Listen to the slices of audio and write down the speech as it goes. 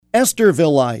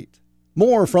Estervilleite.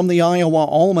 More from the Iowa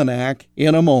Almanac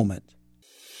in a moment.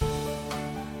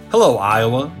 Hello,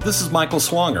 Iowa. This is Michael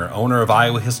Swanger, owner of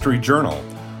Iowa History Journal.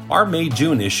 Our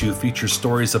May-June issue features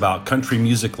stories about country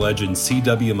music legend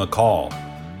C.W. McCall,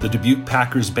 the Dubuque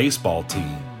Packers baseball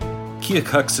team,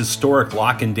 Keokuk's historic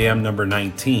Lock and Dam number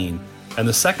 19, and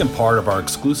the second part of our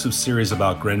exclusive series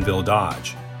about Grenville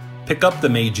Dodge. Pick up the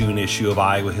May-June issue of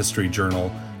Iowa History Journal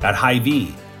at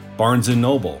Hy-Vee, Barnes &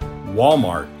 Noble,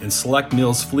 Walmart, and select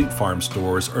Mills Fleet Farm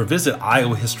stores, or visit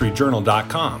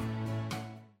iowahistoryjournal.com.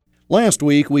 Last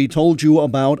week, we told you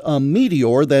about a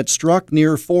meteor that struck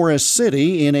near Forest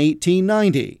City in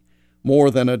 1890.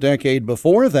 More than a decade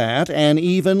before that, an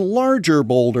even larger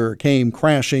boulder came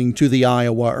crashing to the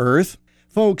Iowa earth.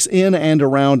 Folks in and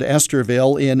around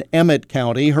Esterville in Emmett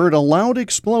County heard a loud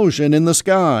explosion in the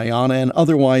sky on an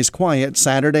otherwise quiet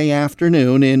Saturday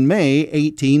afternoon in May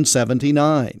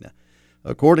 1879.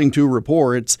 According to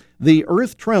reports, the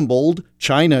earth trembled,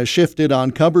 china shifted on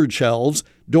cupboard shelves,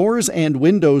 doors and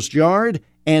windows jarred,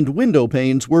 and window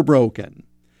panes were broken.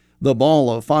 The ball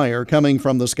of fire coming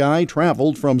from the sky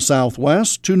traveled from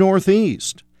southwest to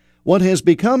northeast. What has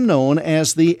become known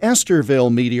as the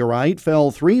Esterville meteorite fell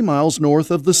 3 miles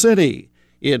north of the city.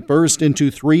 It burst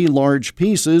into 3 large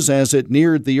pieces as it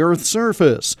neared the Earth's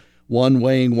surface, one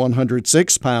weighing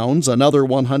 106 pounds, another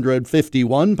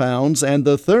 151 pounds, and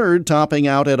the third topping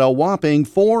out at a whopping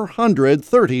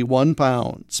 431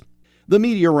 pounds. The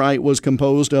meteorite was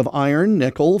composed of iron,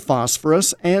 nickel,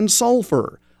 phosphorus, and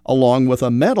sulfur, along with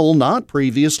a metal not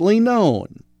previously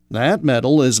known. That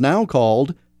metal is now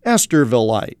called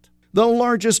Estervilleite. The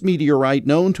largest meteorite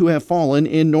known to have fallen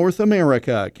in North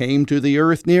America came to the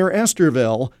Earth near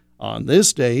Esterville on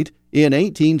this date in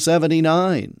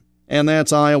 1879. And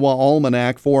that's Iowa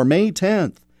Almanac for May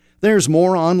 10th. There's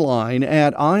more online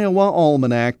at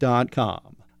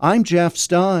iowaalmanac.com. I'm Jeff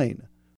Stein.